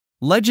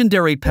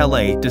Legendary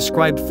Pelé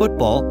described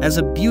football as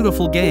a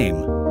beautiful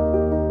game.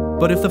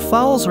 But if the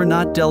fouls are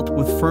not dealt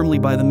with firmly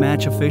by the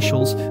match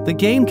officials, the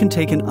game can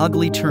take an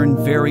ugly turn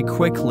very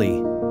quickly.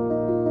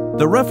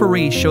 The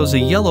referee shows a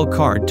yellow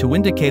card to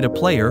indicate a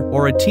player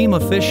or a team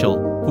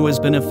official who has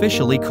been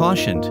officially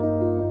cautioned.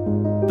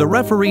 The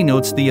referee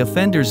notes the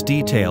offender's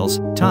details,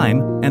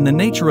 time, and the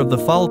nature of the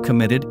foul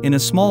committed in a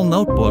small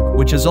notebook,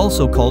 which is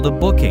also called a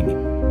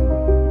booking.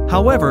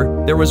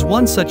 However, there was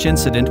one such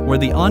incident where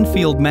the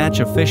on-field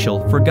match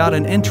official forgot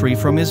an entry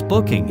from his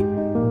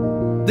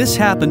booking. This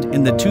happened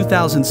in the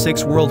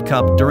 2006 World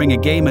Cup during a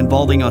game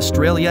involving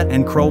Australia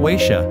and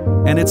Croatia,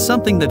 and it's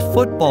something that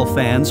football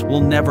fans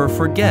will never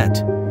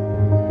forget.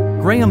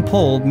 Graham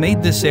Poll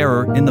made this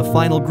error in the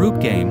final group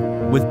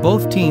game, with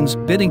both teams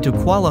bidding to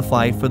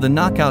qualify for the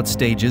knockout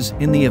stages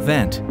in the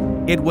event.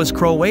 It was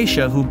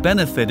Croatia who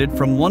benefited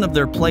from one of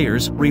their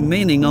players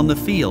remaining on the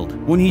field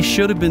when he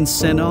should have been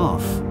sent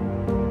off.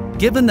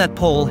 Given that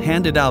Poll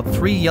handed out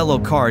 3 yellow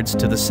cards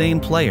to the same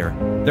player,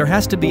 there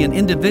has to be an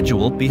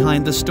individual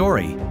behind the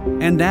story.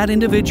 And that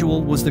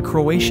individual was the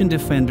Croatian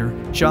defender,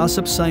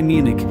 Josip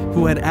Simunic,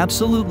 who had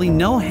absolutely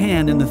no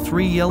hand in the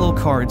 3 yellow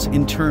cards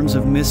in terms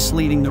of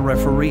misleading the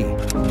referee.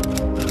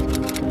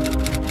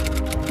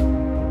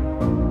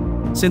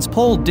 Since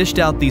Poll dished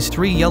out these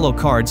 3 yellow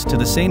cards to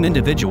the same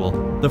individual,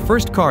 the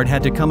first card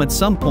had to come at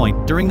some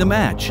point during the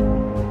match.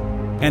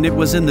 And it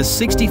was in the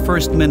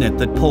 61st minute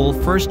that Poll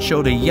first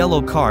showed a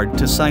yellow card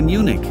to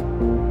Simunic.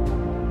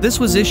 This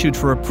was issued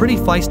for a pretty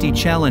feisty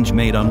challenge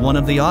made on one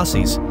of the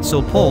Aussies,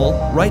 so Poll,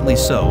 rightly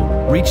so,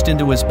 reached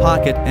into his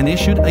pocket and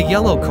issued a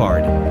yellow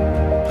card.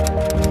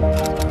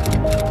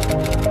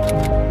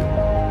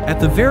 At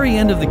the very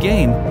end of the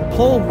game,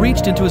 Poll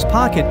reached into his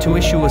pocket to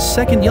issue a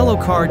second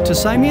yellow card to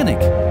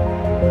Simunic.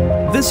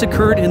 This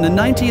occurred in the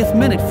 90th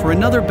minute for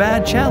another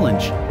bad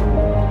challenge.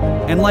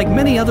 And like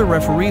many other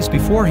referees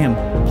before him,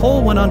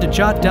 Poll went on to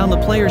jot down the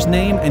player's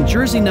name and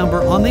jersey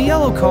number on the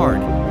yellow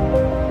card.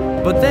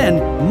 But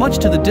then, much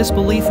to the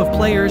disbelief of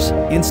players,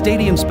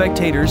 in-stadium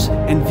spectators,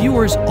 and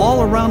viewers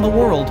all around the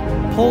world,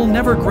 Poll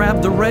never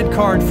grabbed the red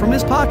card from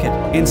his pocket.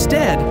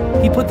 Instead,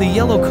 he put the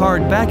yellow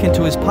card back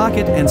into his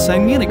pocket and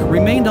Simunic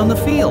remained on the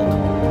field.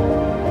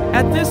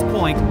 At this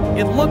point,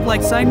 it looked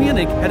like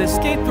Simunic had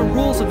escaped the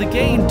rules of the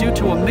game due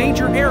to a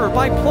major error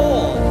by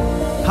Poll.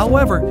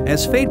 However,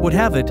 as fate would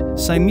have it,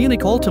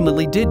 Simunic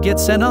ultimately did get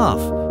sent off,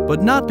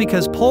 but not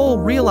because Poll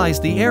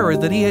realized the error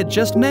that he had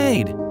just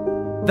made.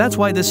 That's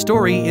why this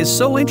story is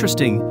so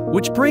interesting,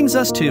 which brings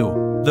us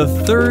to the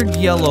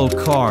 3rd yellow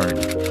card.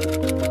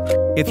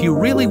 If you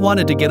really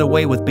wanted to get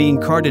away with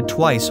being carded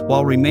twice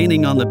while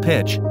remaining on the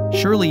pitch,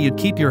 surely you'd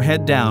keep your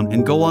head down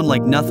and go on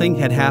like nothing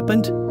had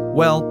happened?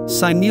 Well,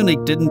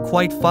 Simunic didn't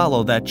quite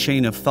follow that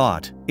chain of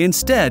thought.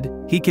 Instead,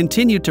 he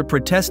continued to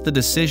protest the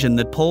decision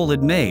that Poll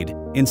had made,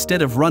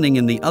 instead of running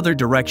in the other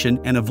direction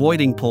and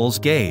avoiding Poll's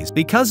gaze.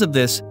 Because of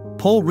this,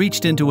 Poll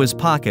reached into his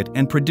pocket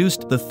and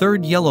produced the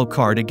 3rd yellow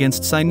card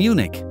against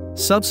Simunic.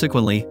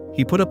 Subsequently,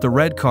 he put up the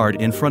red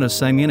card in front of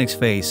Simunic's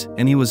face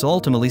and he was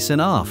ultimately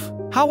sent off.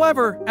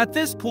 However, at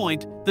this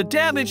point, the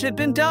damage had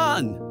been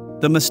done.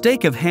 The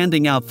mistake of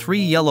handing out 3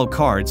 yellow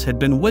cards had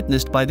been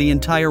witnessed by the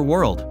entire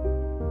world.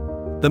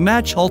 The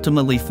match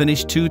ultimately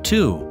finished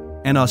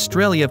 2-2, and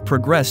Australia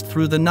progressed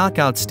through the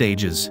knockout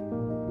stages.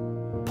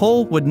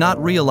 Poll would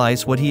not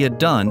realize what he had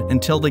done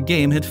until the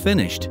game had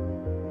finished.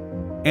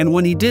 And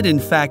when he did in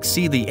fact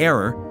see the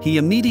error, he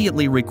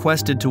immediately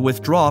requested to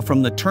withdraw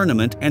from the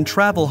tournament and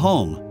travel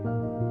home.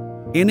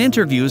 In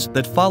interviews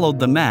that followed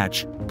the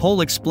match,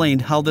 Poll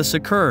explained how this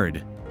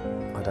occurred.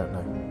 I don't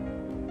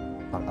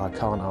know. I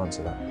can't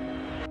answer that.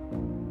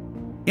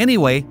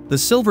 Anyway, the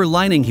silver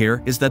lining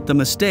here is that the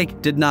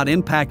mistake did not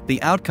impact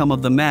the outcome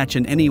of the match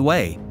in any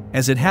way,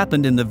 as it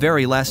happened in the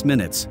very last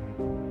minutes.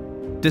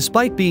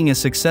 Despite being a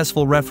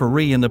successful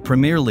referee in the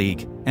Premier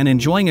League and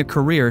enjoying a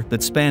career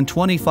that spanned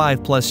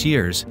 25+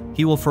 years,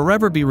 he will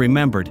forever be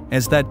remembered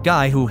as that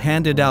guy who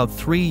handed out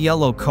 3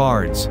 yellow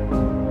cards.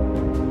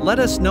 Let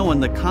us know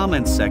in the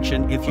comments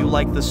section if you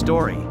like the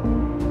story.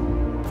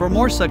 For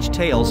more such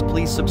tales,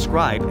 please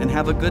subscribe and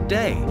have a good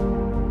day.